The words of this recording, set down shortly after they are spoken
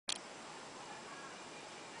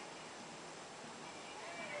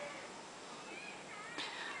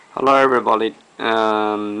Hello everybody,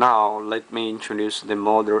 now let me introduce the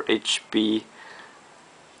model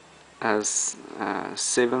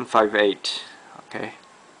HB758. Okay,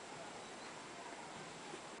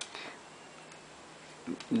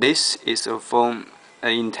 this is a phone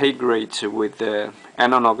integrated with the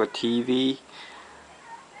analog TV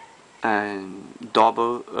and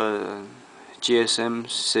double GSM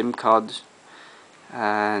SIM card,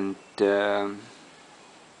 and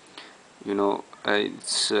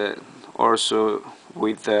it's also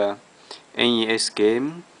with the NES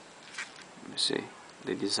game. Let me see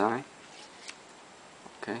the design.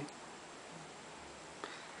 Okay.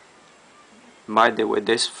 By the way,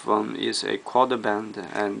 this phone is a Quadband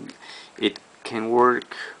and it can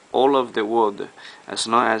work all over the world as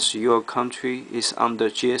long as your country is under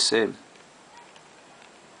GSM.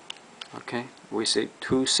 Okay, we say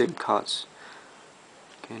 2 SIM cards.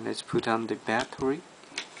 Okay, let's put on the battery.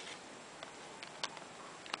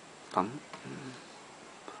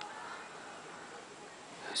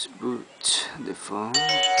 Let's boot the phone. So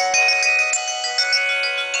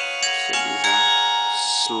these are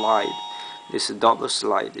slide. This is a double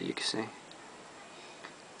slide, you can see.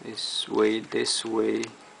 This way.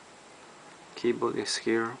 Keyboard is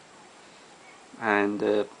here,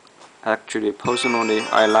 and actually, personally,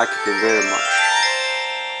 I like it very much.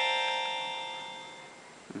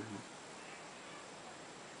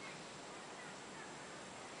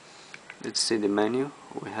 Let's see the menu.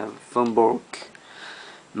 We have phone book,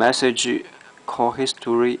 message, call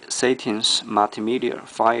history, settings, multimedia,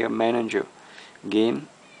 file manager, game.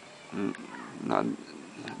 Not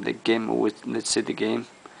the game. Let's see the game.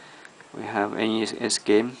 We have NES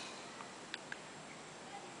game.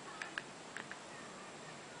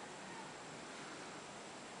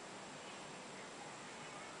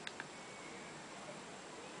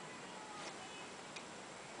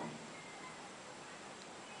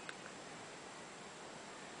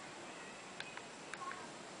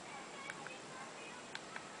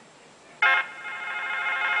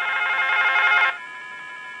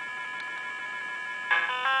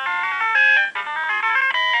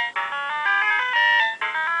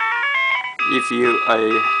 If you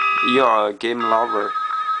are a game lover,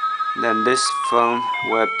 then this phone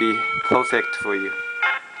will be perfect for you.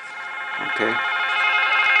 Okay,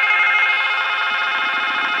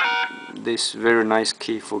 this very nice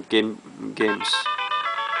key for games.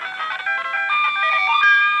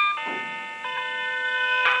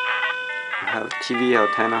 We have TV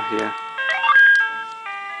antenna here.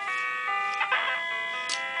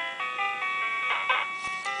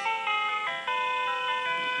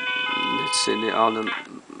 Let's see the other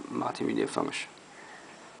multimedia function.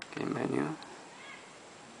 Okay, menu.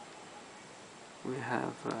 We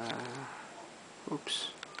have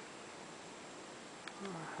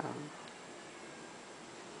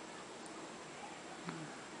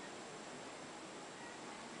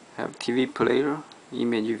have TV player,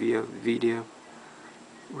 image via video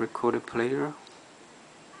recorder player.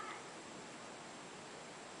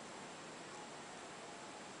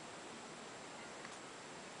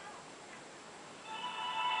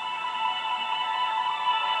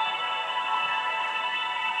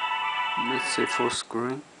 Let's say full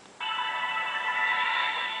screen.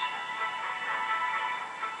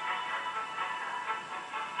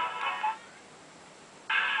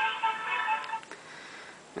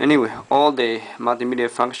 Anyway, all the multimedia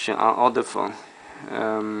function on other phone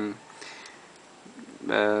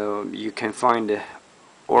you can find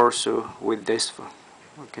also with this phone.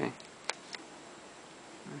 Okay.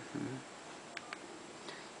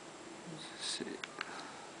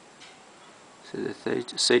 See the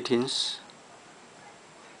settings.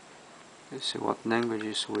 Let's see what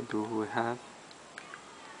languages we have.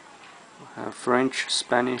 We have French,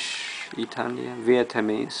 Spanish, Italian,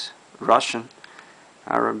 Vietnamese, Russian,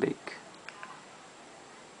 Arabic.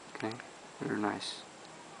 Okay, very nice.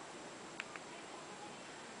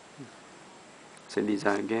 See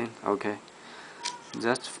design again. Okay,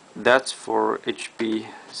 that's for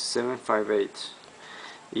HB758.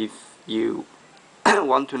 If you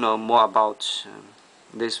want to know more about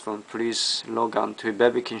this phone, please log on to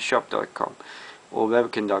babikenshop.com or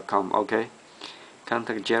babiken.com. Okay,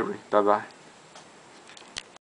 contact Jerry. Bye bye.